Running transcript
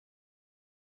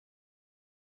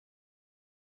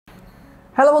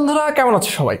Hello বন্ধুরা, কেমন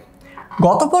আছো সবাই?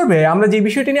 গত পর্বে আমরা যে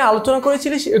বিষয়টি নিয়ে আলোচনা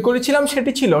করেছিলাম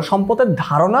সেটি ছিল সম্পদের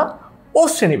ধারণা ও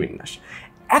শ্রেণীবিন্যাস।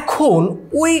 এখন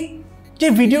ওই যে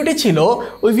ভিডিওটি ছিল,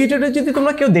 ওই ভিডিওটি যদি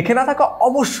তোমরা কেউ দেখে না থাকো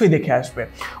অবশ্যই দেখে আসবে।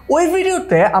 ওই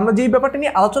ভিডিওতে আমরা যেই ব্যাপারটা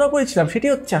নিয়ে আলোচনা করেছিলাম সেটি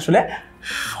হচ্ছে আসলে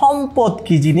সম্পদ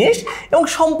কী জিনিস এবং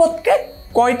সম্পদকে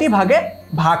কয়টি ভাগে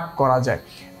ভাগ করা যায়।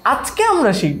 আজকে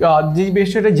আমরা যে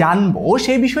বিষয়টা জানবো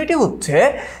সেই বিষয়টি হচ্ছে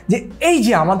যে এই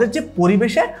যে আমাদের যে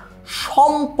পরিবেশে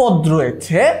সম্পদ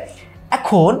রয়েছে,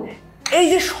 এখন এই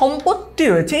যে সম্পদটি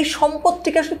রয়েছে এই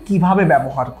সম্পদটিকে আসলে কীভাবে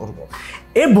ব্যবহার করব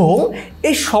এবং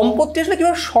এই সম্পদটি আসলে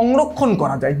কীভাবে সংরক্ষণ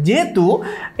করা যায়, যেহেতু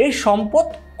এই সম্পদ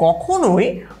কখনোই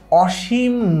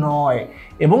অসীম নয়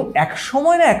এবং এক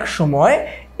সময় না এক সময়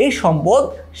এই সম্পদ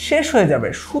শেষ হয়ে যাবে।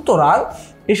 সুতরাং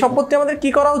এই সম্পদটি আমাদের কি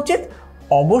করা উচিত?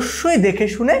 অবশ্যই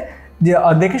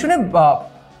দেখে শুনে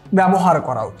ব্যবহার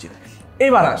করা উচিত।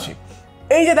 এবার আসি,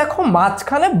 এই যে দেখো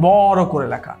মাঝখানে বড় করে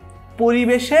লেখা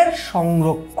পরিবেশের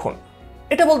সংরক্ষণ,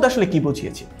 এটা বলতে আসলে কি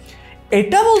বুঝিয়েছি?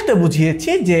 এটা বলতে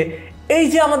বুঝিয়েছি যে এই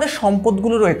যে আমাদের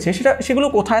সম্পদগুলো রয়েছে সেগুলো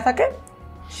কোথায় থাকে?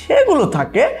 সেগুলো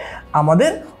থাকে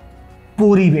আমাদের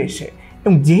পরিবেশে,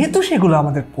 এবং যেহেতু সেগুলো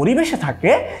আমাদের পরিবেশে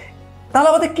থাকে তাহলে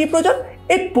আমাদের কি প্রয়োজন?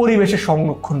 এই পরিবেশের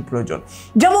সংরক্ষণ প্রয়োজন।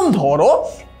 যেমন ধরো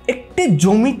একটি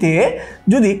জমিতে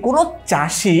যদি কোনো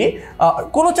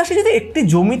চাষি যদি একটি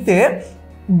জমিতে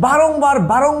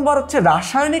বারংবার হচ্ছে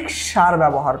রাসায়নিক সার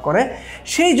ব্যবহার করে,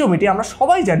 সেই জমিটি আমরা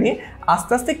সবাই জানি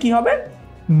আস্তে আস্তে কি হবে?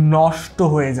 নষ্ট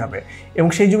হয়ে যাবে। এবং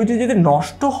সেই জমিটি যদি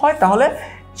নষ্ট হয় তাহলে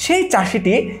সেই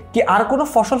চাষিটি কি আর কোনো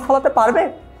ফসল ফলাতে পারবে?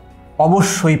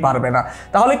 অবশ্যই পারবে না।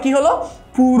 তাহলে কি হলো?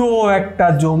 পুরো একটা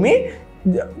জমি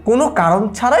কোনো কারণ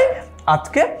ছাড়াই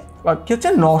আজকে কি হচ্ছে?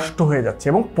 নষ্ট হয়ে যাচ্ছে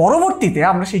এবং পরবর্তীতে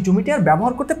আমরা সেই জমিটি আর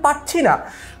ব্যবহার করতে পারছি না।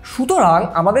 সুতরাং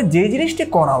আমাদের যে জিনিসটি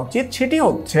করা উচিত সেটি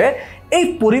হচ্ছে এই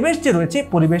পরিবেশ যে রয়েছে এই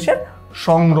পরিবেশের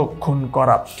সংরক্ষণ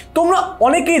করা। তোমরা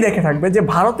অনেকেই দেখে থাকবে যে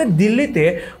ভারতের দিল্লিতে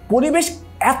পরিবেশ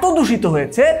এত দূষিত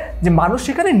হয়েছে যে মানুষ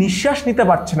সেখানে নিঃশ্বাস নিতে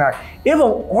পারছে না এবং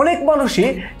অনেক মানুষই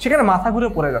সেখানে মাথা ঘুরে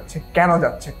পড়ে যাচ্ছে। কেন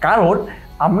যাচ্ছে? কারণ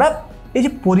আমরা এই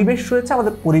যে পরিবেশ রয়েছে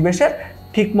আমাদের পরিবেশের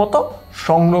ঠিকমতো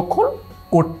সংরক্ষণ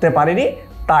করতে পারিনি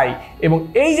তাই। এবং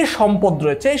এই যে সম্পদ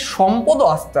রয়েছে এই সম্পদও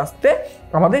আস্তে আস্তে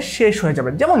আমাদের শেষ হয়ে যাবে।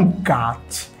 যেমন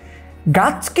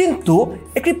গাছ কিন্তু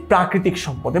একটি প্রাকৃতিক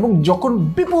সম্পদ এবং যখন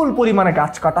বিপুল পরিমাণে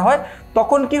গাছ কাটা হয়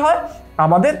তখন কি হয়?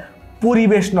 আমাদের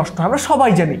পরিবেশ নষ্ট হয়। আমরা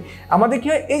সবাই জানি আমাদের কি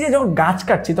হয়? এই যে যখন গাছ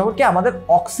কাটছি তখন কি আমাদের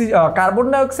কার্বন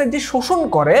ডাইঅক্সাইড যে শোষণ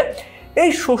করে, এই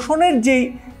শোষণের যেই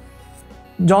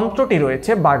যন্ত্রটি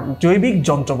রয়েছে বা জৈবিক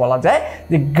যন্ত্র বলা যায়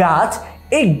যে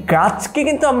গাছ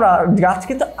কিন্তু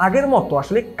আগের মতো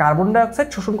আসলে কার্বন ডাইঅক্সাইড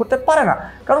শোষণ করতে পারে না,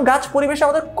 কারণ গাছ পরিবেশে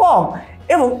আমাদের কম,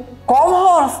 এবং কম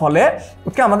হওয়ার ফলে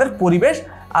আমাদের পরিবেশ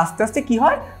আস্তে আস্তে কি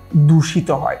হয়? দূষিত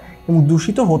হয় এবং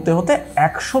দূষিত হতে হতে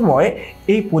এক সময়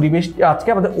এই পরিবেশটি আজকে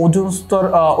আমাদের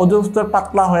ওজোন স্তর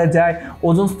পাতলা হয়ে যায়,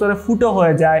 ওজোন স্তরে ফুটো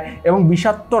হয়ে যায় এবং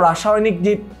বিষাক্ত রাসায়নিক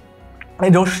যে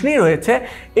রশ্মি রয়েছে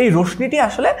এই রশ্মিটি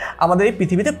আসলে আমাদের এই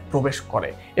পৃথিবীতে প্রবেশ করে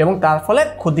এবং তার ফলে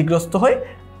ক্ষতিগ্রস্ত হই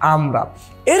আমরা।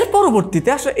 এর পরবর্তীতে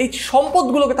আসলে এই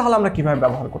সম্পদগুলোকে তাহলে আমরা কিভাবে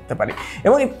ব্যবহার করতে পারি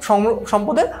এবং এই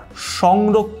সম্পদের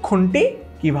সংরক্ষণটি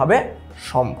কিভাবে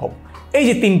সম্ভব? এই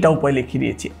যে 3টা উপায় লিখে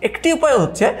দিয়েছি। একটি উপায়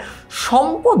হচ্ছে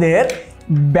সম্পদের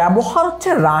ব্যবহার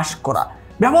হ্রাস করা।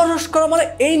 ব্যবহার হ্রাস করা মানে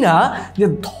এই না যে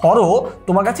ধরো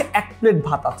তোমার কাছে 1 প্লেট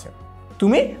ভাত আছে,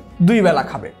 তুমি 2 বেলা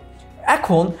খাবে।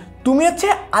 এখন তুমি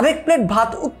আরেক প্লেট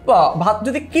ভাত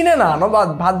যদি কিনে না আনো বা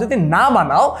ভাত যদি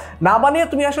না বানিয়ে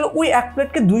তুমি আসলে ওই 1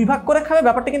 প্লেটকে 2 ভাগ করে খাবে,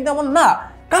 ব্যাপারটা কিন্তু এমন না,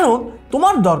 কারণ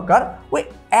তোমার দরকার ওই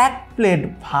 1 প্লেট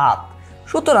ভাত।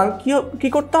 সুতরাং কি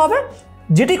করতে হবে?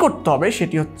 যেটি করতে হবে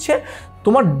সেটি হচ্ছে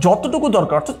তোমার যতটুকু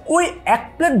দরকার অর্থাৎ ওই 1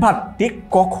 প্লেট ভাতটি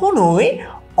কখনোই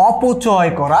অপচয়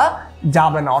করা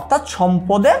যাবে না। অর্থাৎ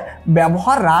সম্পদের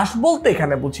ব্যবহার হ্রাস বলতে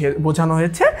এখানে বোঝানো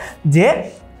হয়েছে যে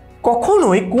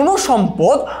কখনোই কোনো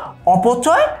সম্পদ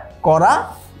অপচয় করা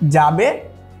যাবে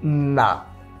না।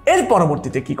 এর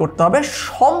পরবর্তীতে কি করতে হবে?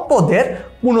 সম্পদের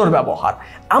পুনর্ব্যবহার।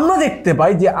 আমরা দেখতে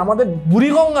পাই যে আমাদের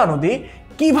বুড়িগঙ্গা নদী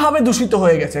কিভাবে দূষিত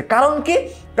হয়ে গেছে। কারণ কি?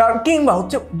 কিংবা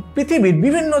পৃথিবীর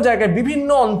বিভিন্ন জায়গায় বিভিন্ন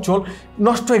অঞ্চল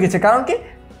নষ্ট হয়ে গেছে। কারণ কি?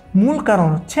 মূল কারণ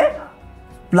হচ্ছে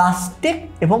প্লাস্টিক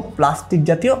এবং প্লাস্টিক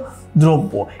জাতীয়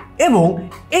দ্রব্য, এবং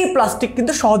এই প্লাস্টিক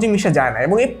কিন্তু সহজে মিশে যায় না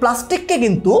এবং এই প্লাস্টিককে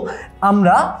কিন্তু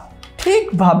আমরা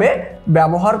ঠিকভাবে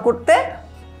ব্যবহার করতে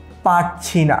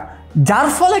পারছি না, যার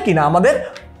ফলে কিনা আমাদের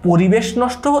পরিবেশ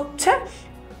নষ্ট হচ্ছে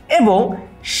এবং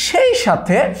সেই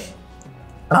সাথে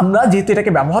আমরা যেহেতু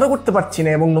এটাকে ব্যবহারও করতে পারছি না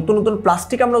এবং নতুন নতুন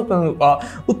প্লাস্টিক আমরা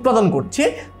উৎপাদন করছি,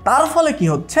 তার ফলে কি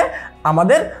হচ্ছে?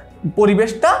 আমাদের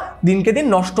পরিবেশটা দিনকে দিন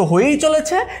নষ্ট হয়েই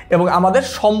চলেছে এবং আমাদের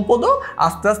সম্পদও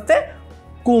আস্তে আস্তে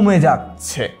কমে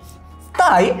যাচ্ছে।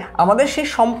 তাই আমাদের সেই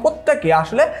সম্পদটাকে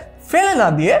আসলে ফেলে না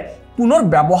দিয়ে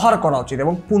পুনর্ব্যবহার করা উচিত,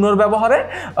 এবং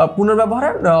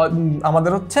পুনর্ব্যবহারের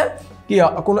আমাদের হচ্ছে কি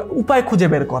কোনো উপায় খুঁজে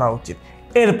বের করা উচিত।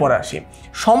 এরপরে আসি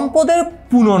সম্পদের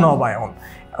পুনর্নবায়ন।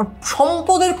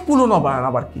 সম্পদের পুনর্নবায়ন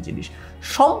আবার কি জিনিস?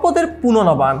 সম্পদের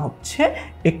পুনর্নবায়ন হচ্ছে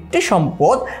একটি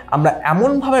সম্পদ আমরা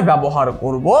এমনভাবে ব্যবহার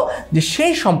করব যে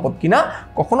সেই সম্পদ কিনা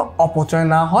কখনো অপচয়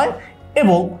না হয়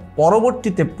এবং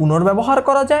পরবর্তীতে পুনর্ব্যবহার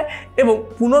করা যায়, এবং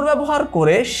পুনর্ব্যবহার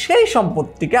করে সেই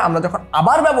সম্পদটিকে আমরা যখন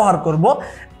আবার ব্যবহার করব,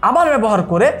 আবার ব্যবহার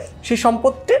করে সেই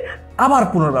সম্পদটি আবার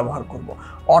পুনর্ব্যবহার করব।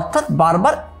 অর্থাৎ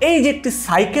বারবার এই যে একটি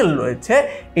সাইকেল রয়েছে,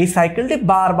 এই সাইকেলটি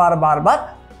বারবার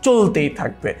চলতেই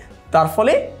থাকবে। তার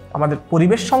ফলে আমাদের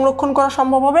পরিবেশ সংরক্ষণ করা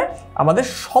সম্ভব হবে, আমাদের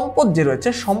সম্পদ যে রয়েছে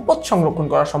সম্পদ সংরক্ষণ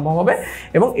করা সম্ভব হবে,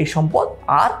 এবং এই সম্পদ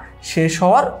আর শেষ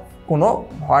হওয়ার কোনো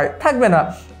ভয় থাকবে না।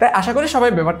 তাই আশা করি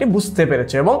সবাই ব্যাপারটি বুঝতে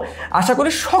পেরেছে, এবং আশা করি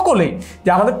সকলেই যে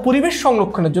আমাদের পরিবেশ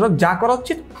সংরক্ষণের জন্য যা করা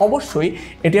উচিত অবশ্যই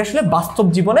এটি আসলে বাস্তব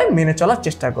জীবনে মেনে চলার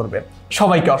চেষ্টা করবে।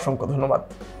 সবাইকে অসংখ্য ধন্যবাদ।